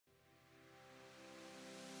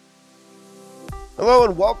Hello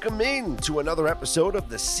and welcome in to another episode of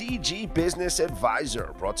the CG Business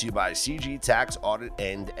Advisor, brought to you by CG Tax Audit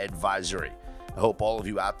and Advisory. I hope all of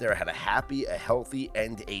you out there had a happy, a healthy,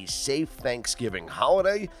 and a safe Thanksgiving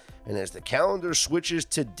holiday. And as the calendar switches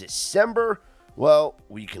to December, well,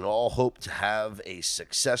 we can all hope to have a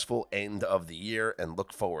successful end of the year and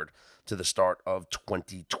look forward to the start of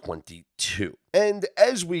 2022. And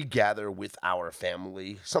as we gather with our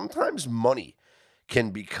family, sometimes money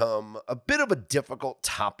can become a bit of a difficult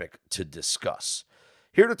topic to discuss.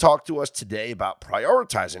 Here to talk to us today about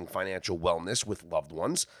prioritizing financial wellness with loved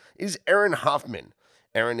ones is Erin Hoffman.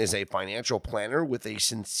 Erin is a financial planner with a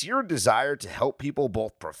sincere desire to help people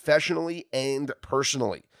both professionally and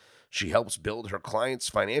personally. She helps build her clients'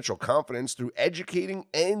 financial confidence through educating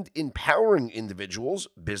and empowering individuals,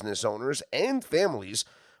 business owners, and families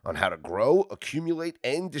on how to grow, accumulate,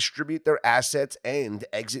 and distribute their assets and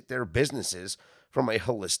exit their businesses from a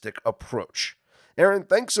holistic approach. Erin,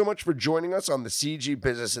 thanks so much for joining us on the CG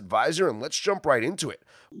Business Advisor, and let's jump right into it.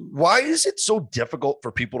 Why is it so difficult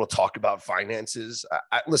for people to talk about finances?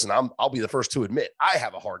 Listen, I'll be the first to admit I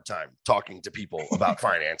have a hard time talking to people about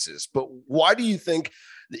finances, but why do you think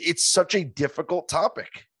it's such a difficult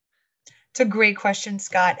topic? It's a great question,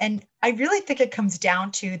 Scott. And I really think it comes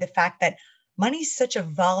down to the fact that money is such a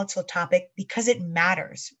volatile topic because it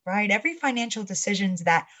matters, right? Every financial decisions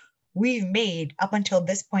that we've made up until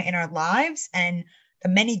this point in our lives and the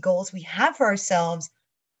many goals we have for ourselves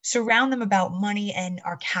surround them about money and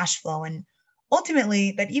our cash flow. And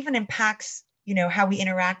ultimately that even impacts, how we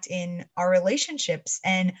interact in our relationships.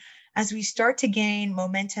 And as we start to gain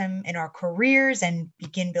momentum in our careers and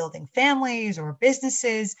begin building families or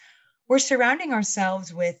businesses, we're surrounding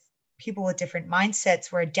ourselves with people with different mindsets.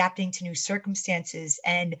 We're adapting to new circumstances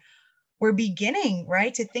and we're beginning,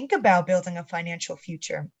 right, to think about building a financial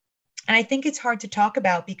future. And I think it's hard to talk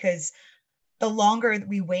about because the longer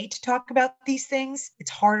we wait to talk about these things, it's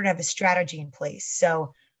harder to have a strategy in place.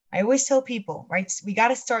 So I always tell people, right, we got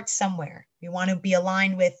to start somewhere. We want to be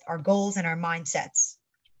aligned with our goals and our mindsets.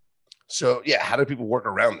 So, yeah, how do people work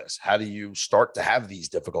around this? How do you start to have these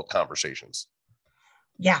difficult conversations?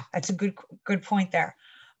 Yeah, that's a good point there.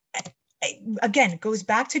 Again, it goes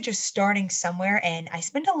back to just starting somewhere. And I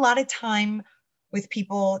spend a lot of time with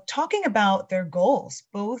people talking about their goals,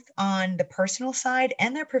 both on the personal side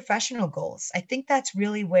and their professional goals. I think that's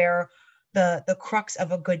really where the crux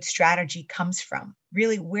of a good strategy comes from.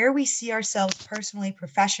 Really, where we see ourselves personally,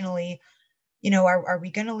 professionally. Are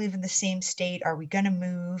we going to live in the same state? Are we going to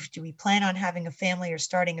move? Do we plan on having a family or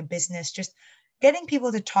starting a business? Just getting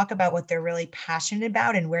people to talk about what they're really passionate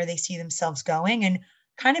about and where they see themselves going and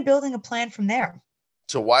kind of building a plan from there.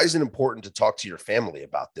 So why is it important to talk to your family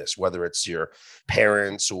about this, whether it's your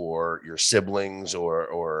parents or your siblings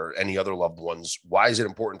or any other loved ones? Why is it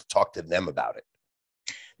important to talk to them about it?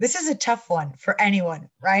 This is a tough one for anyone,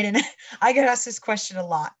 right? And I get asked this question a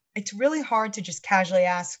lot. It's really hard to just casually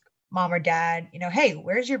ask mom or dad, hey,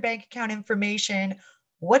 where's your bank account information?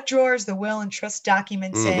 What drawers the will and trust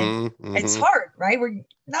documents in? It's hard, right? We're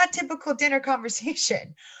not typical dinner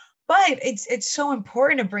conversation. But it's so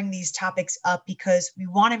important to bring these topics up because we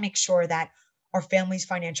want to make sure that our family's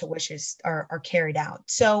financial wishes are carried out.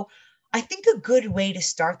 So I think a good way to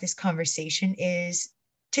start this conversation is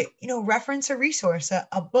to, reference a resource,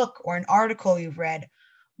 a book or an article you've read.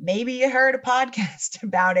 Maybe you heard a podcast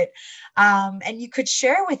about it. And you could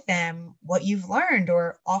share with them what you've learned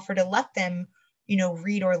or offer to let them,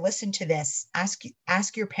 read or listen to this.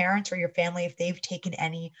 Ask your parents or your family if they've taken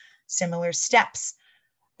any similar steps.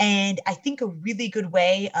 And I think a really good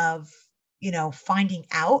way of, finding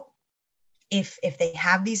out if they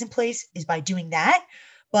have these in place is by doing that.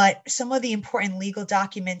 But some of the important legal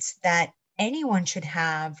documents that anyone should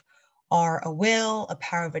have are a will, a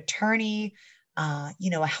power of attorney, a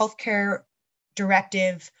healthcare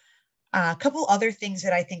directive. A couple other things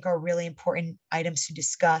that I think are really important items to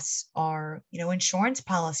discuss are, insurance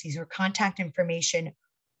policies or contact information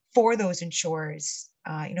for those insurers.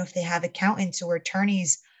 If they have accountants or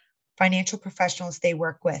attorneys, financial professionals they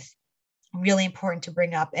work with, really important to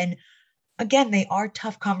bring up. And again, they are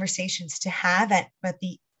tough conversations to have at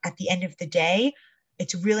the end of the day.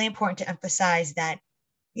 It's really important to emphasize that,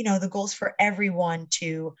 the goals for everyone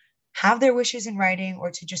to have their wishes in writing or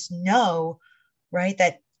to just know, right,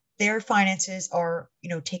 that their finances are,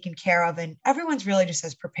 taken care of and everyone's really just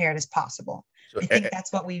as prepared as possible. So, I think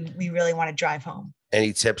that's what we really want to drive home.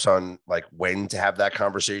 any tips on like when to have that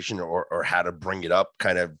conversation or how to bring it up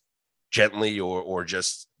kind of gently or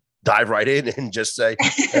just dive right in and just say,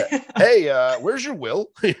 hey, where's your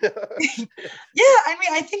will? Yeah, I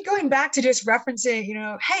mean, I think going back to just referencing,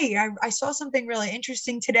 hey, I saw something really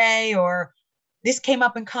interesting today, or this came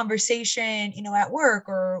up in conversation, at work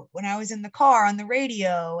or when I was in the car on the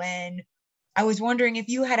radio. And I was wondering if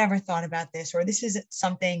you had ever thought about this, or this is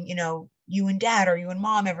something, you and dad or you and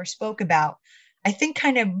mom ever spoke about. I think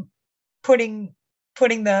kind of putting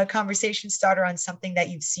putting the conversation starter on something that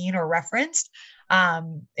you've seen or referenced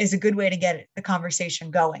is a good way to get the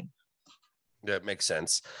conversation going. That makes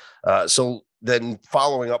sense. So then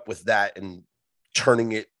following up with that and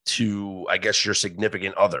turning it to, I guess, your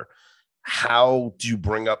significant other, how do you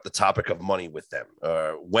bring up the topic of money with them?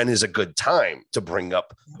 When is a good time to bring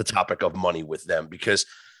up the topic of money with them? Because,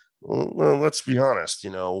 well, let's be honest,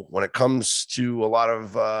 when it comes to a lot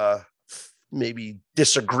of maybe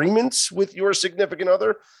disagreements with your significant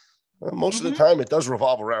other, most of the time it does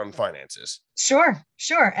revolve around finances. Sure,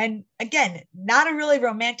 sure. And again, not a really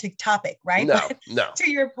romantic topic, right? No, But no.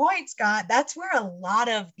 to your point, Scott, that's where a lot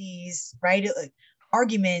of these, right,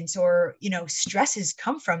 arguments or, stresses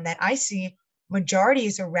come from that I see majority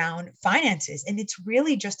is around finances. And it's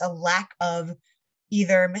really just a lack of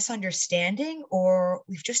either misunderstanding or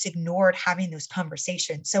we've just ignored having those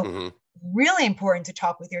conversations. So Mm-hmm. really important to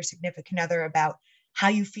talk with your significant other about how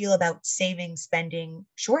you feel about saving, spending,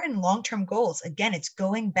 short and long-term goals. Again, it's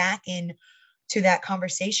going back in to that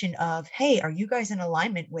conversation of, hey, are you guys in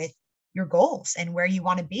alignment with your goals and where you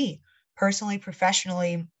want to be personally,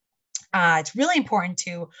 professionally? It's really important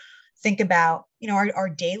to think about, our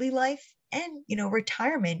daily life and,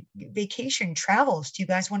 retirement, vacation, travels. Do you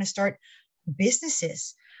guys want to start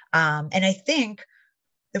businesses? And I think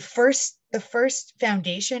the first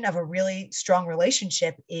foundation of a really strong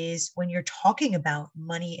relationship is when you're talking about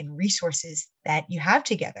money and resources that you have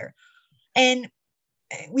together. And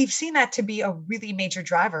we've seen that to be a really major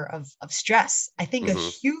driver of stress. I think a Mm-hmm.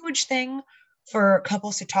 huge thing for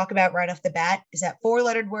couples to talk about right off the bat is that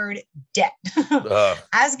four-lettered word, debt. Uh,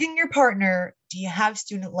 Asking your partner, do you have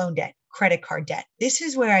student loan debt, credit card debt? This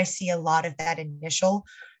is where I see a lot of that initial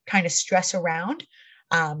kind of stress around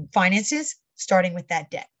finances, starting with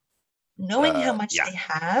that debt. Knowing how much yeah. they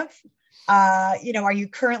have, are you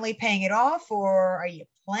currently paying it off or are you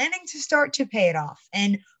planning to start to pay it off?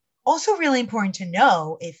 And also really important to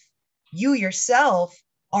know if you yourself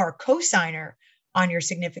are a co-signer on your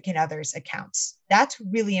significant other's accounts. That's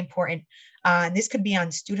really important. And this could be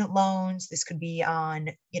on student loans. This could be on,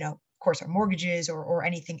 of course, our mortgages or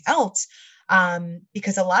anything else.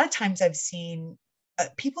 Because a lot of times I've seen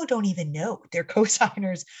people don't even know they're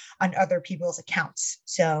co-signers on other people's accounts.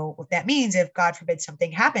 So what that means, if God forbid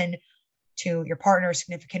something happened to your partner or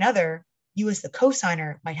significant other, you as the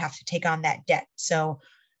co-signer might have to take on that debt. So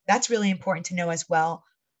that's really important to know as well.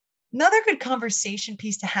 Another good conversation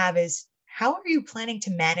piece to have is how are you planning to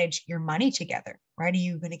manage your money together, right? Are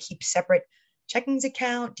you going to keep separate checkings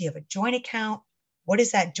account? Do you have a joint account? What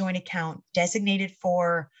is that joint account designated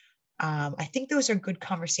for? I think those are good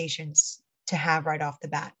conversations to have right off the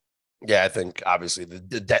bat. Yeah, I think obviously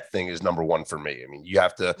the debt thing is number one for me. I mean, you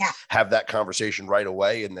have to Yeah. have that conversation right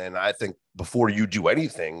away. And then I think before you do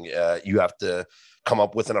anything, you have to come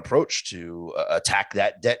up with an approach to attack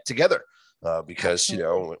that debt together. Because,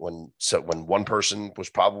 Absolutely. when one person was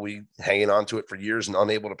probably hanging on to it for years and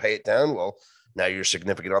unable to pay it down, well, now your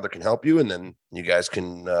significant other can help you. And then you guys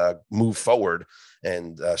can move forward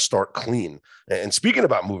and start clean. And speaking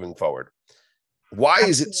about moving forward, why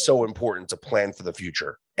is it so Absolutely. important to plan for the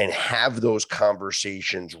future and have those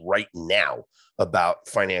conversations right now about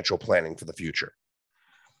financial planning for the future?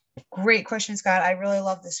 Great question, Scott. I really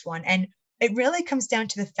love this one. And it really comes down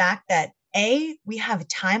to the fact that we have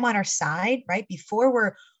time on our side, right? Before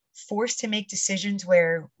we're forced to make decisions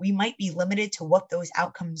where we might be limited to what those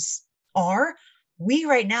outcomes are. We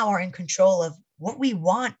right now are in control of what we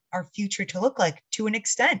want our future to look like to an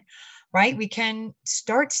extent, right? We can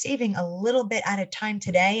start saving a little bit at a time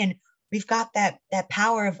today. And we've got that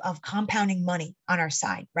power of compounding money on our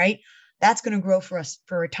side, right? That's going to grow for us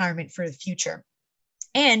for retirement for the future.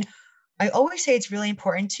 And I always say it's really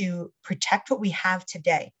important to protect what we have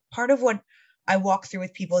today. Part of what I walk through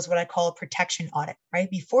with people is what I call a protection audit,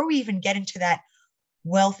 right? Before we even get into that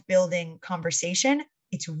wealth building conversation,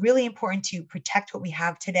 it's really important to protect what we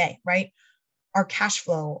have today, right? Our cash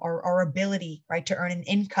flow, our ability, right, to earn an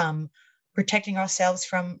income, protecting ourselves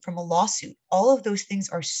from a lawsuit. All of those things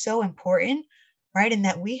are so important, right? And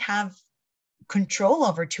that we have control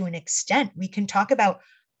over to an extent. We can talk about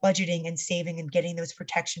budgeting and saving and getting those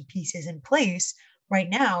protection pieces in place right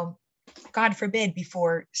now, God forbid,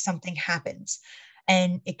 before something happens.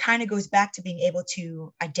 And it kind of goes back to being able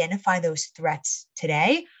to identify those threats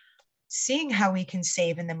today, seeing how we can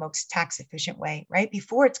save in the most tax efficient way, right?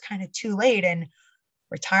 Before it's kind of too late and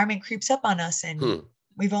retirement creeps up on us and Hmm.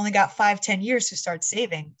 we've only got 5-10 years to start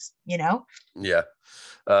savings, you know? Yeah.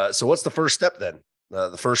 So what's the first step then?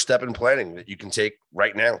 The first step in planning that you can take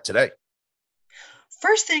right now, today?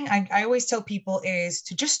 First thing I always tell people is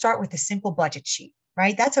to just start with a simple budget sheet,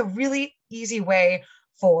 right? That's a really easy way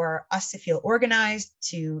for us to feel organized,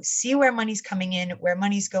 to see where money's coming in, where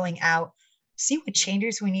money's going out, see what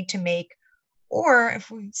changes we need to make. Or if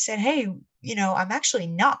we said, hey, I'm actually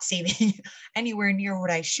not saving anywhere near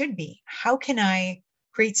what I should be. How can I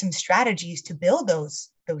create some strategies to build those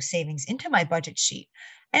savings into my budget sheet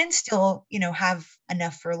and still, have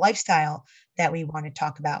enough for lifestyle that we want to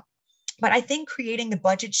talk about? But I think creating the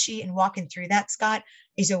budget sheet and walking through that, Scott,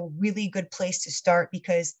 is a really good place to start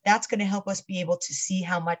because that's going to help us be able to see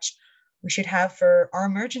how much we should have for our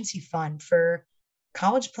emergency fund, for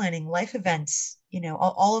college planning, life events,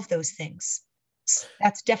 all of those things.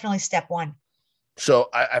 That's definitely step one. So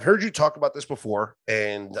I've heard you talk about this before,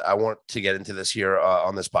 and I want to get into this here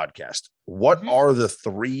on this podcast. What Mhm. are the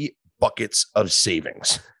three buckets of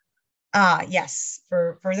savings? Yes.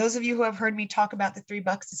 For those of you who have heard me talk about the 3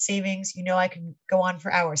 bucks of savings, I can go on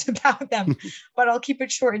for hours about them, but I'll keep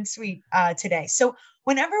it short and sweet today. So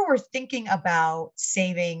whenever we're thinking about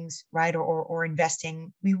savings, right, or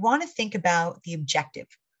investing, we want to think about the objective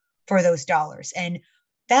for those dollars. And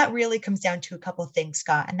that really comes down to a couple of things,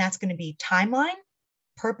 Scott, and that's going to be timeline,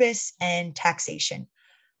 purpose, and taxation.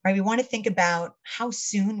 Right? We want to think about how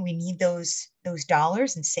soon we need those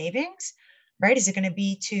dollars and savings, right? Is it going to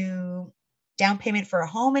be to down payment for a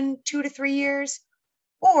home in 2 to 3 years?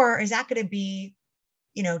 Or is that going to be,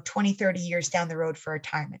 20, 30 years down the road for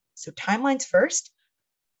retirement? So timelines first,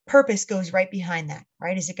 purpose goes right behind that,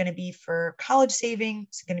 right? Is it going to be for college saving?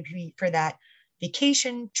 Is it going to be for that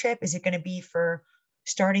vacation trip? Is it going to be for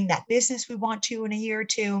starting that business we want to in a year or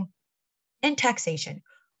two? And taxation.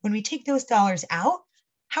 When we take those dollars out,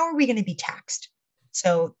 how are we going to be taxed?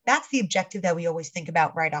 So that's the objective that we always think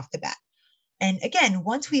about right off the bat. And again,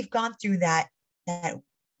 once we've gone through that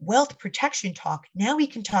wealth protection talk, now we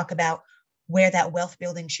can talk about where that wealth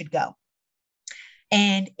building should go.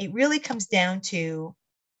 And it really comes down to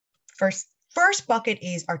first bucket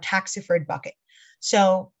is our tax deferred bucket.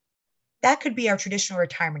 So that could be our traditional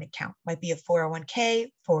retirement account, might be a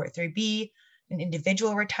 401k, 403b, an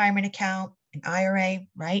individual retirement account, an IRA,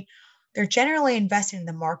 right? They're generally invested in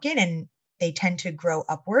the market and they tend to grow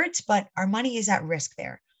upwards, but our money is at risk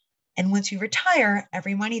there. And once we retire,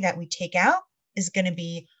 every money that we take out is going to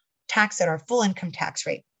be taxed at our full income tax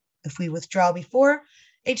rate. If we withdraw before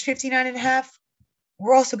age 59 and a half,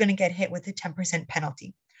 we're also going to get hit with a 10%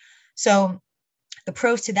 penalty. So the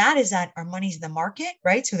pros to that is that our money's in the market,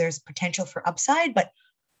 right? So there's potential for upside, but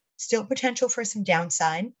still potential for some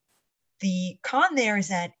downside. The con there is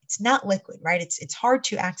that it's not liquid, right? It's hard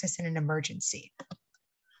to access in an emergency.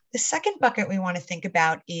 The second bucket we want to think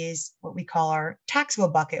about is what we call our taxable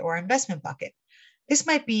bucket or investment bucket. This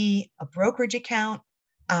might be a brokerage account,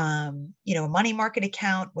 a money market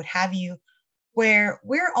account, what have you, where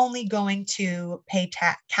we're only going to pay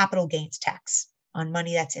capital gains tax on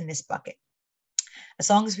money that's in this bucket, as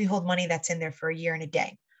long as we hold money that's in there for a year and a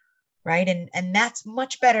day, right? And that's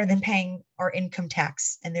much better than paying our income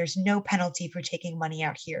tax. And there's no penalty for taking money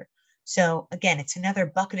out here. So again, it's another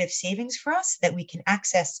bucket of savings for us that we can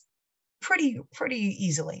access pretty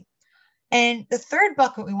easily. And the third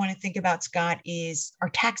bucket we want to think about, Scott, is our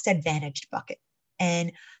tax advantaged bucket.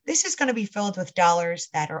 And this is going to be filled with dollars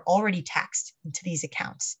that are already taxed into these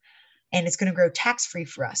accounts. And it's going to grow tax free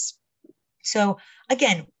for us. So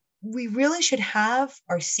again, we really should have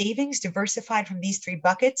our savings diversified from these 3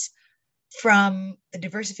 buckets, from the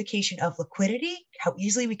diversification of liquidity, how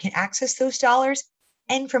easily we can access those dollars,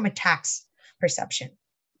 and from a tax perception.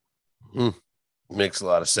 Makes a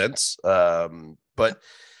lot of sense. But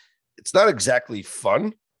it's not exactly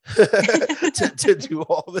fun to do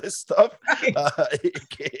all this stuff. Right.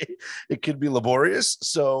 It can be laborious.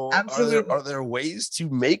 So Absolutely. are there ways to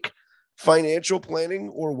make financial planning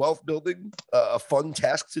or wealth building a fun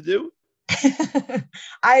task to do?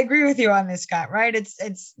 I agree with you on this, Scott, right?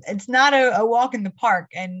 It's not a walk in the park.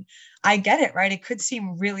 And I get it, right? It could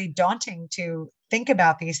seem really daunting to think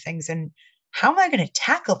about these things and how am I going to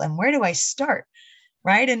tackle them? Where do I start?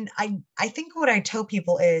 Right. And I think what I tell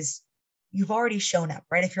people is you've already shown up,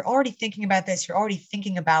 right? If you're already thinking about this, you're already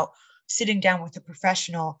thinking about sitting down with a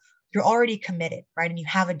professional, you're already committed, right? And you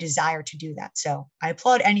have a desire to do that. So I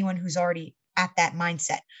applaud anyone who's already at that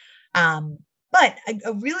mindset. But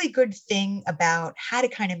a really good thing about how to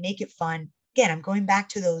kind of make it fun, again, I'm going back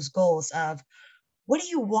to those goals of what do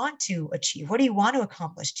you want to achieve? What do you want to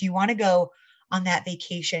accomplish? Do you want to go on that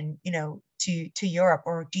vacation, to Europe,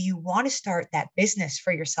 or do you want to start that business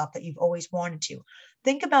for yourself that you've always wanted to?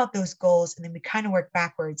 think about those goals, and then we kind of work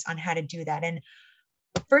backwards on how to do that. And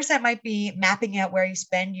first, that might be mapping out where you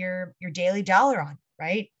spend your daily dollar on,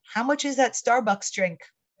 right? How much is that Starbucks drink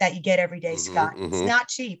that you get every day, Scott? It's not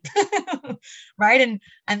cheap, right?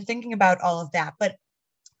 And thinking about all of that. But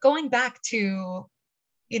going back to,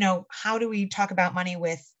 how do we talk about money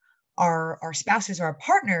with our spouses or our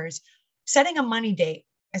partners? Setting a money date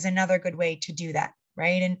is another good way to do that,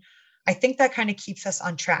 right? And I think that kind of keeps us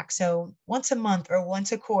on track. So once a month or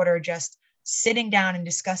once a quarter, just sitting down and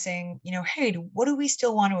discussing, hey, what do we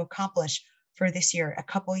still want to accomplish for this year, a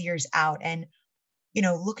couple years out? And,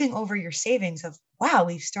 looking over your savings of, wow,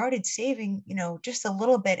 we've started saving, just a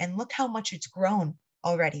little bit, and look how much it's grown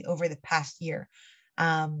already over the past year.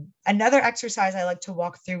 Another exercise I like to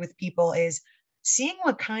walk through with people is seeing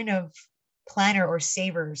what kind of planner or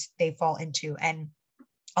savers they fall into. And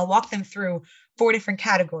I'll walk them through 4 different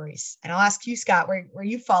categories. And I'll ask you, Scott, where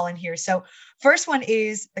you fall in here. So first one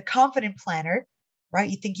is the confident planner, right?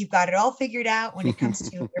 You think you've got it all figured out when it comes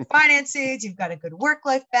to your finances. You've got a good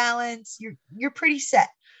work-life balance. You're pretty set.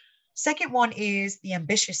 Second one is the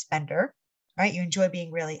ambitious spender, right? You enjoy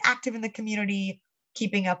being really active in the community,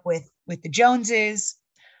 keeping up with the Joneses.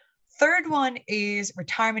 Third one is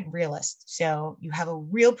retirement realist. So you have a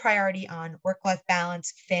real priority on work-life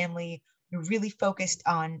balance, family. You're really focused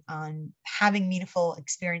on having meaningful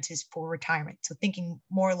experiences for retirement. So thinking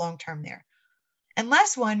more long-term there. And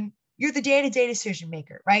last one, you're the day-to-day decision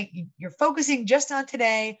maker, right? You're focusing just on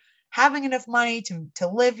today, having enough money to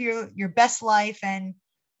live your best life. And,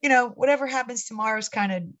 whatever happens tomorrow is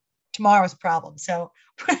kind of tomorrow's problem. So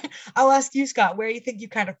I'll ask you, Scott, where you think you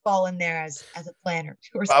kind of fall in there as a planner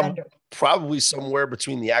or spender? Probably somewhere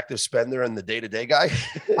between the active spender and the day-to-day guy.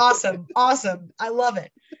 Awesome. I love it.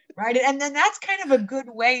 Right. And then that's kind of a good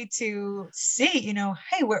way to see,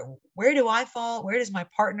 hey, where do I fall? Where does my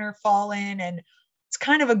partner fall in? And it's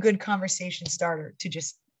kind of a good conversation starter to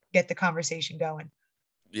just get the conversation going.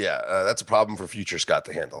 Yeah, that's a problem for future Scott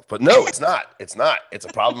to handle. But no, it's not. It's not. It's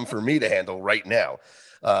a problem for me to handle right now.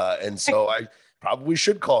 And so I probably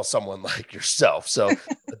should call someone like yourself. So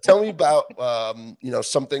tell me about,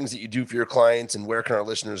 some things that you do for your clients, and where can our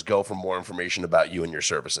listeners go for more information about you and your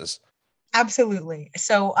services? Absolutely.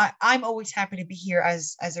 So I'm always happy to be here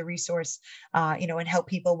as a resource, and help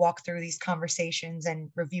people walk through these conversations and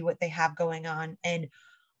review what they have going on. And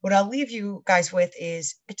what I'll leave you guys with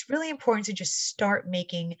is it's really important to just start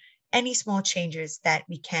making any small changes that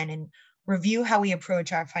we can, and review how we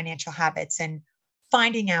approach our financial habits, and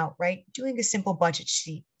finding out, right, doing a simple budget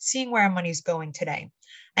sheet, seeing where our money is going today.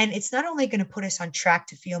 And it's not only going to put us on track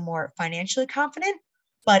to feel more financially confident,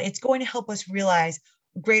 but it's going to help us realize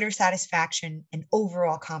greater satisfaction and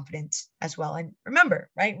overall confidence as well. And remember,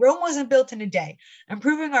 right, Rome wasn't built in a day.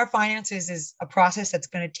 Improving our finances is a process that's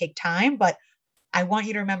going to take time, but I want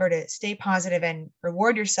you to remember to stay positive and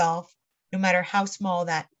reward yourself, no matter how small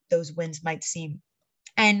that those wins might seem.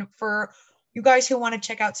 And for you guys who want to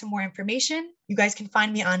check out some more information, you guys can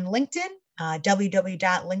find me on LinkedIn,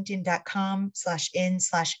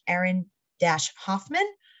 www.linkedin.com/in/Erin-Hoffman.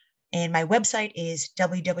 And my website is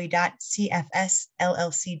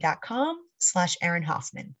www.cfsllc.com/Erin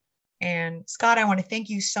Hoffman. And Scott, I want to thank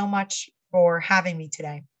you so much for having me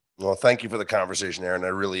today. Well, thank you for the conversation, Erin. I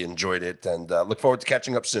really enjoyed it, and look forward to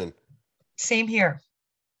catching up soon. Same here.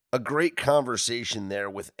 A great conversation there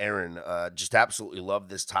with Erin. Just absolutely love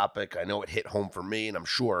this topic. I know it hit home for me, and I'm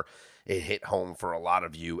sure it hit home for a lot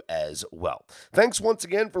of you as well. Thanks once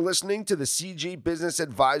again for listening to the CG Business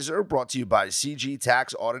Advisor, brought to you by CG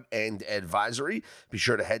Tax Audit and Advisory. Be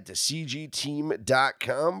sure to head to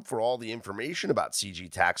cgteam.com for all the information about CG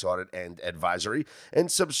Tax Audit and Advisory,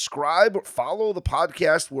 and subscribe or follow the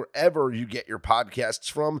podcast wherever you get your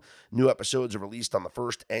podcasts from. New episodes are released on the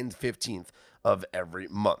 1st and 15th of every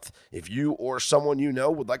month. If you or someone you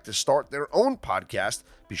know would like to start their own podcast,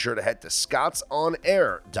 be sure to head to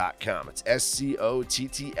scottsonair.com. It's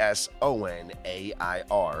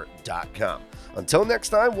SCOTTSONAIR.com. Until next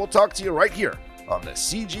time, we'll talk to you right here on the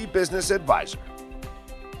CG Business Advisor.